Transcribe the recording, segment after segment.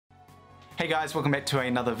Hey guys, welcome back to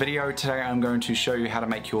another video. Today I'm going to show you how to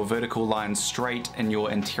make your vertical lines straight in your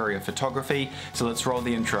interior photography. So let's roll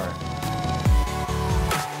the intro.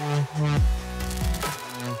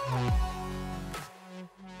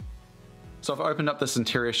 So I've opened up this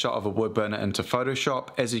interior shot of a wood burner into Photoshop.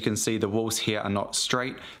 As you can see, the walls here are not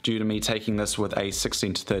straight due to me taking this with a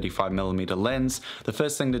 16 to 35mm lens. The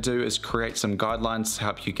first thing to do is create some guidelines to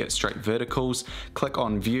help you get straight verticals. Click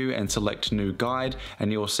on View and select New Guide,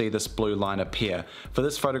 and you'll see this blue line appear. For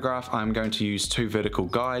this photograph, I'm going to use two vertical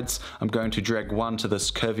guides. I'm going to drag one to this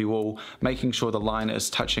curvy wall, making sure the line is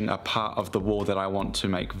touching a part of the wall that I want to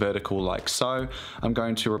make vertical like so. I'm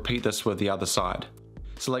going to repeat this with the other side.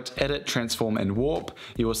 Select Edit, Transform and Warp.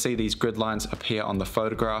 You will see these grid lines appear on the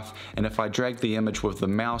photograph, and if I drag the image with the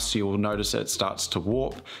mouse, you will notice it starts to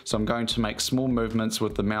warp. So I'm going to make small movements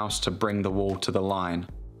with the mouse to bring the wall to the line.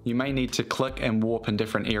 You may need to click and warp in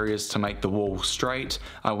different areas to make the wall straight.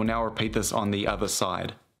 I will now repeat this on the other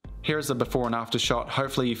side. Here is a before and after shot.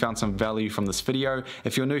 Hopefully you found some value from this video.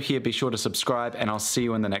 If you're new here, be sure to subscribe, and I'll see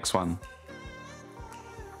you in the next one.